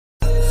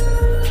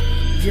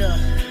Yeah.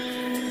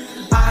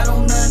 I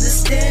don't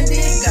understand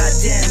it,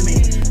 goddamn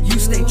it. You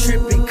stay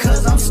tripping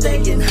cause I'm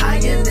staying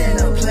higher than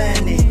a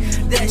planet.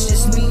 That's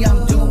just me,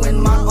 I'm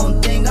doing my own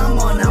thing, I'm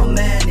on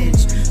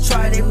outmanaged.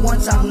 Tried it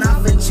once, I'm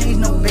not for change,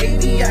 no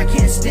baby, I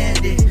can't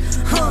stand it.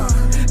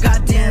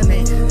 Goddamn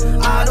it,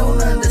 I don't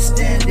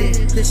understand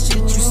it. The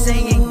shit you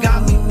saying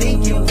got me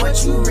thinking,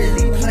 what you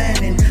really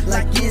planning?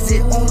 Like, is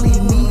it only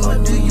me or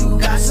do you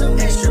got some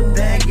extra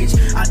baggage?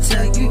 I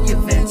tell you,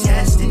 you're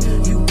fantastic,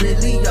 you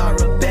really are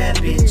a bad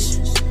bitch.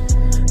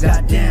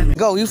 God damn it.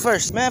 Go, you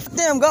first. Man, for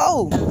them,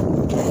 go.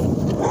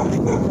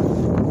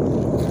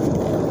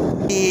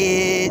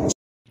 Bitch.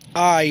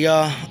 Alright,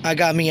 y'all. I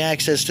got me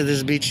access to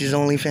this bitch's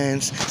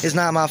OnlyFans. It's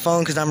not my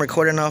phone because I'm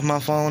recording off my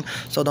phone.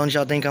 So don't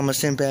y'all think I'm a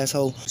simp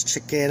asshole. Let's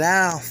check it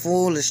out,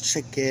 fool. Let's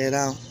check it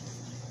out.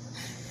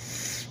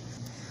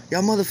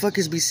 Y'all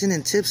motherfuckers be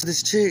sending tips to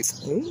this chick.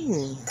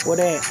 Ooh. What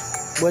that?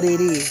 What it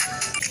is?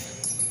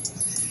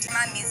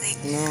 My music.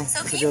 No,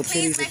 so because your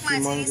titties are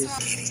humongous.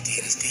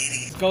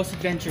 Ghost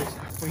Adventures.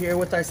 We're here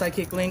with our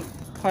psychic Link,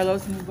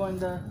 Carlos, and he's going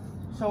to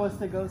show us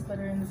the ghosts that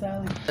are in this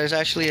alley. There's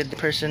actually a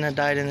person that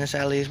died in this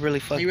alley. It's really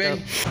fucked up.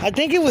 I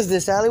think it was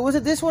this alley. Was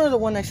it this one or the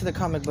one next to the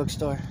comic book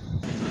store?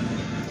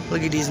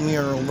 Look at these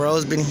murals, bro.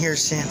 It's been here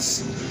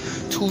since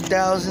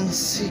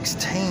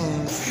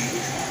 2016.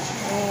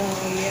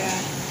 Oh, yeah.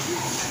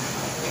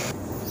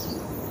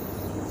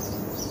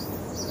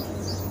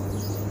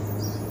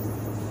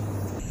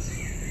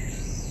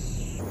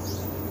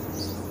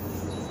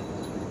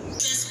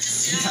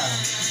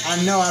 I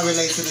know I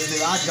relate to this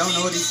dude. I don't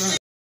know what he's saying.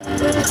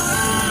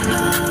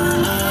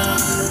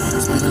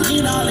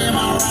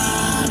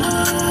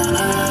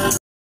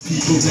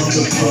 People want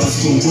to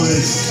prosper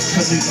ways,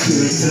 having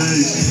good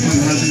days, and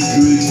having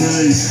good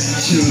days.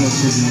 Shut up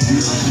for the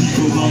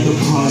people want to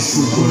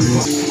prosper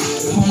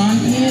ways.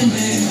 On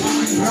D&D,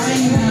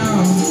 right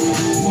now.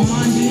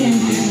 On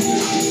D&D,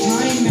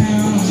 right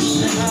now.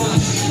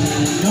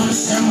 Don't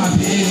stare my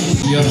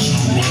bitch. Yo,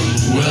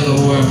 weather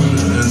work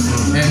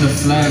and the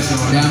flash.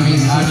 That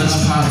means I just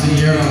popped a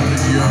euro.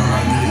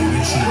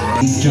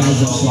 These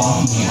drugs all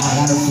off me.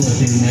 I gotta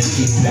flip and make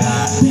it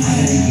back.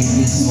 Get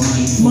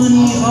this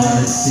money up.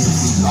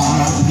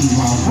 R.I.P.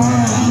 my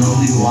friend. I know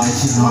you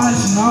watching all. I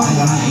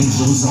got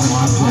angels on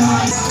my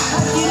back.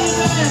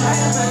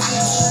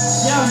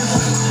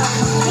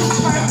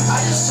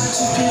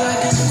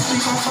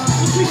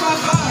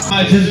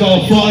 I just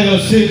gon' fuck your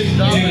shit,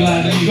 nigga,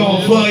 like you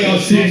gon' fuck your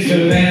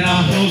sister, then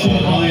I hook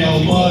up on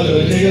your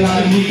mother, nigga,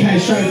 like we can't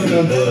straight for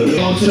the hood.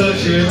 Don't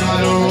touch it,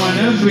 I don't run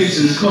them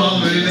bitches,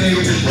 come and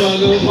nigga, just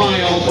fuck up on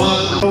your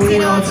mother. We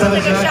don't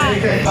touch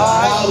that,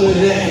 all of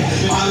that,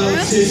 my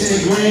little tits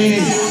and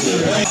green.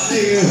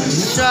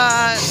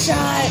 Shot.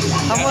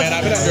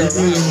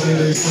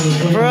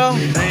 Bro,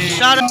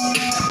 shot up.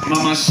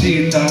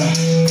 Mamacita,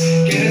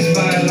 quieres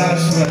bailar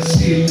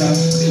suavecita,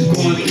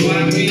 con tu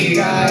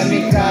amiga en mi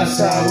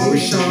casa, we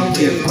showing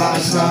qué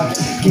pasa,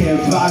 y el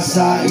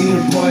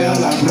pollo a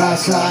la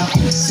brasa,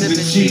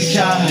 sipping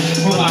chicha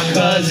with my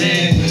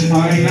cousin,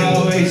 already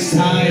know it's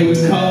time, we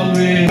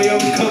coming, we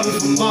coming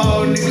for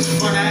more, niggas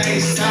from the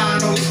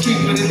A-Town, always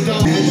keeping it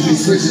going. Niggas be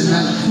switching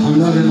up, I'm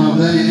loving my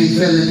blood and he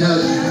feeling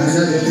up, I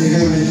know that they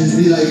hating just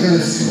be like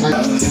us.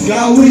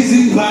 Got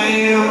Weezy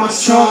playing on my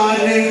strong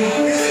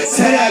nigga.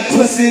 Tell that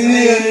pussy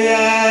nigga,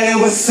 yeah, it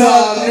was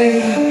up,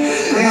 nigga.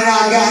 And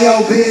I got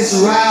your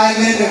bitch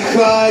riding in the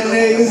car,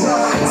 nigga.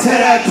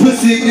 Tell that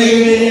pussy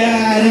nigga,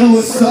 yeah, it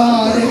was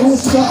up, it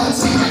was up.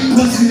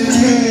 Pussy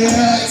nigga,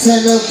 yeah.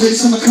 Tell that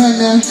bitch I'm a cunt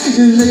now.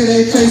 You look at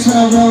their face when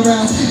I roll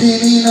around.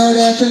 And you know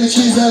that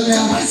FamilyTreez up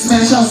now.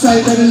 Smash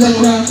outside, better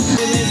look round.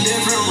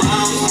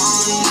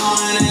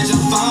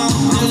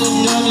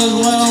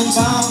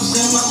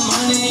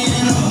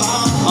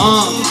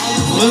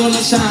 Look on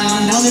the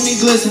shine, don't let me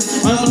glisten.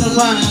 Run on the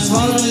line,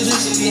 follow the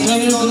distance. Be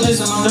heavy on the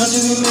listen, don't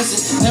you be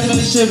missing. Never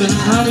be tripping,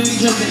 how do you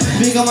dripping?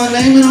 Big on my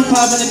name and I'm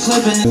popping and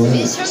clipping.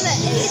 It's from the.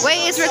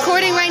 Wait, it's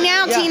recording right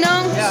now,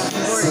 Tino? Yeah.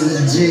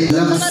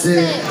 Let me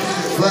say,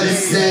 for the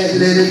set,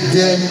 little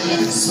day.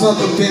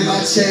 Smoke up in my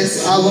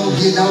chest, I won't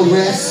get no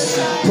rest.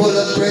 Pull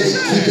up ready,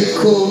 keep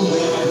it cool.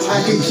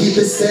 I can keep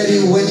it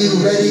steady when you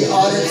ready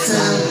all the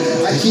time.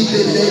 I keep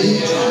it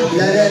lady,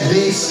 love that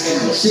bitch,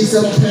 she's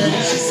so pretty.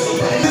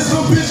 This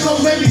little bitch gon'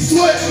 make me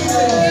sweat.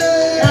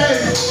 Hey,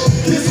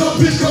 this little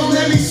bitch gon'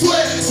 make me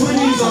sweat.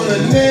 20s on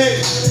the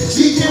neck.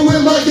 She can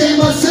win my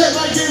game, my set,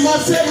 my game, my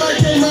set, my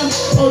game, my.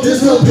 Oh,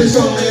 this little bitch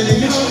gon' make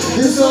me,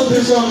 this little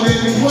bitch gon' make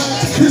me what?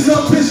 This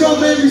little bitch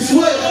gon' make me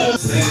sweat.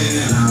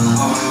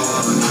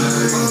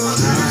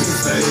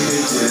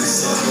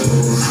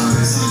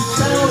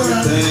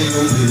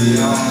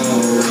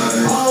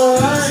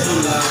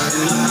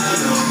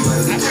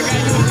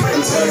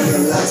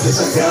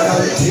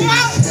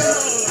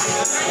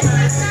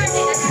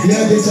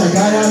 Yeah, bitch, I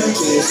got all the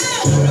kids.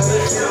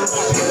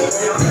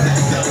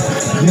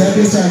 Yeah,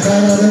 bitch, I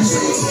got all the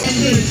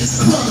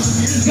kids.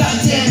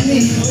 Goddamn me,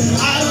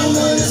 I don't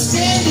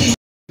understand it.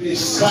 Bitch,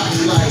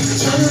 spotlight,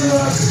 turn her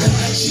up.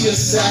 She a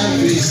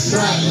savage,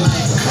 not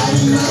like,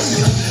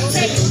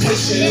 take a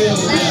picture,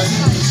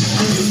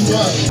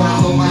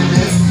 Follow my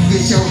next,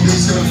 get your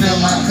bitch to fill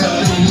my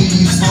cup. The weed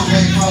you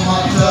smoking from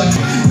my plug.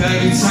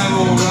 Every time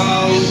I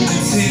roll, the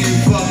team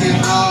fucking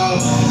low.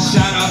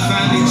 Shout out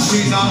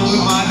FamilyTreez, I'm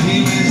with my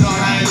demons all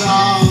night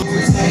long.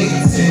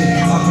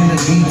 Up in the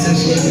beat,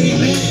 touch it,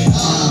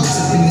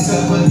 sipping this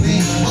up with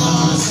me.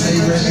 Stay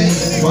ready,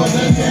 fuck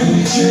that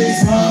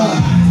FamilyTreez,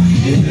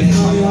 if it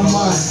on your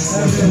mind,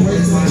 that's the way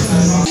to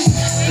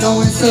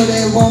going so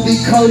they won't be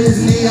cold as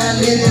me. I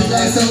live this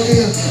life so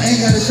ill. Ain't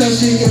gotta show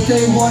shit. If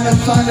they wanna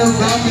find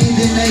about me,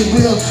 then they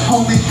will.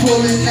 Homie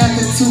pulling out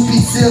the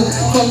 2-piece seal.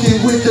 Fucking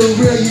with the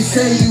real. You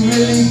say you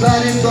really bout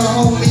it, but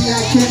homie,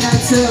 I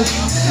cannot tell.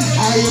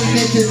 I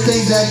admit the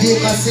things I did,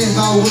 my sins,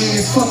 my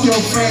wins. Fuck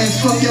your friends,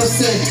 fuck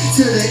yourself.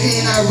 To the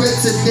end, I read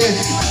to death.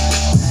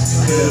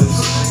 Pills,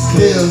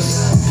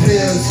 pills,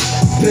 pills,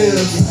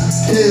 pills,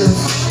 pills,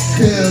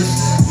 pills,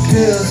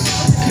 pills,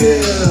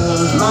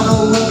 pills.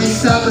 Mama won't be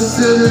stopping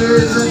till there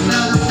is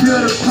another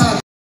pill to pop.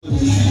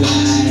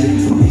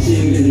 She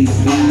really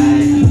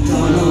bad,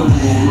 don't know how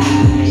to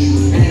hide.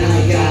 And I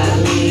got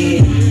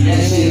lean,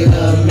 and she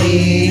love me.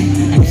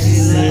 And she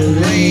love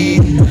me,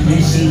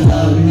 and she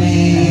love me.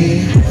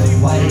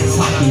 Why they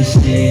talking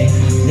shit?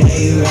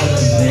 They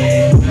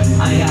relevant.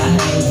 I got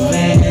hella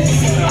fans,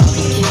 I'll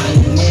be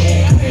counting it.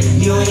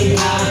 You ain't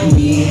got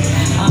me,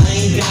 I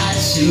ain't got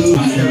you. I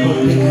step up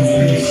in the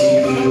bitch,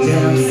 then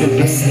I'm sipping.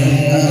 I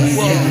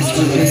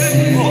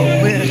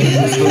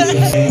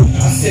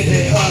sip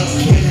it up,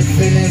 killing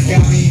feelings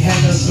got me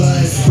hella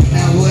buzz.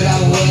 Now what I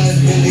was,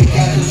 really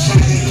got them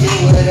trying to get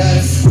with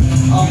us.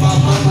 On my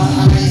mama,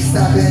 I ain't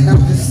stopping,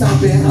 I'm just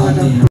stomping on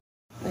them.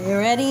 Are you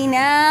ready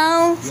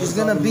now? She's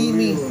gonna beat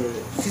me.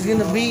 She's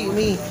gonna beat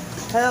me.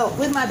 Help.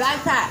 With my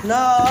backpack.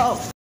 No.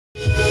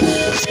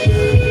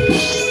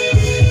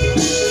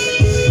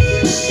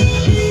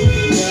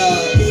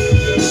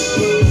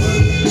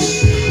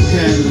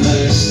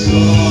 Let's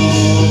go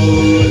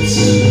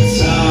to the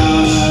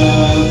top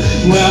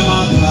where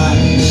my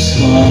body's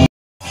gone.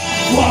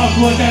 Fuck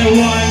what they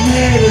want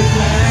me to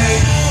think.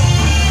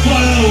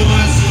 Follow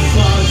my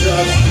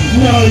supporters.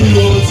 Know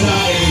you'll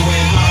die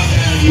when my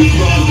family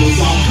brothers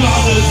on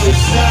brothers to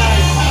stay.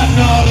 I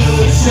know they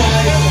would say,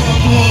 the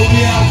more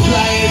we are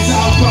players,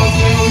 how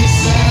broken we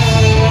say.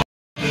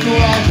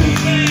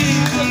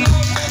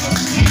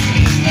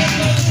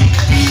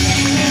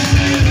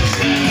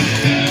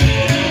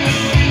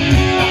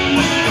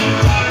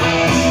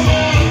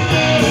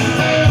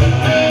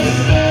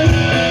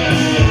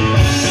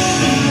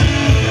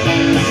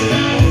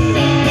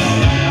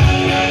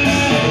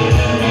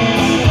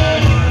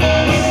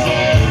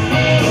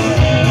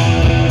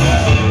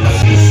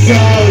 So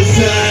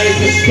take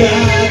the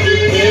sky to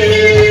me,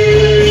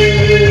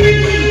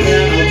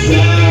 and I'll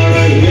die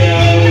right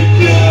here with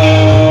you.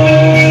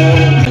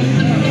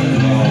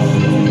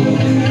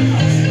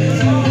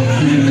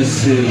 In the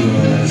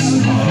cigarettes,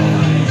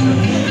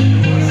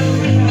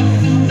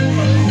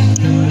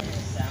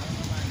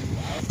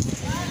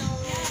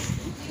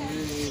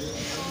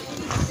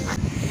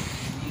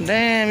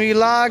 Damn, you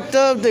locked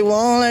up. They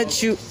won't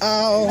let you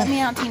out. Let me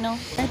out, Tino.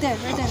 Right there,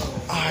 right there.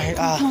 Alright,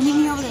 Come meet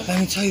me over there. let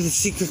me tell you the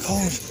secret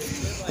code.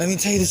 Let me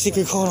tell you the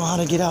secret code on how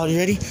to get out. You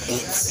ready?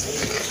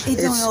 It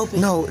don't open.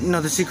 No,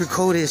 the secret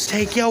code is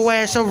take your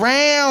ass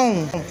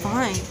around.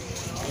 Fine.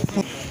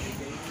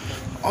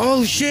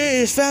 Oh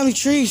shit, it's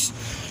FamilyTreez.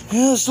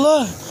 Yeah, it's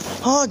love.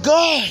 Oh my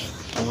god.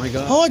 Oh my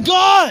god. Oh my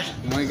god.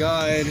 Oh my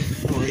god.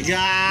 Oh my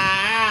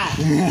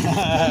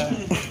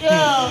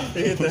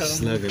god.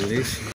 Slug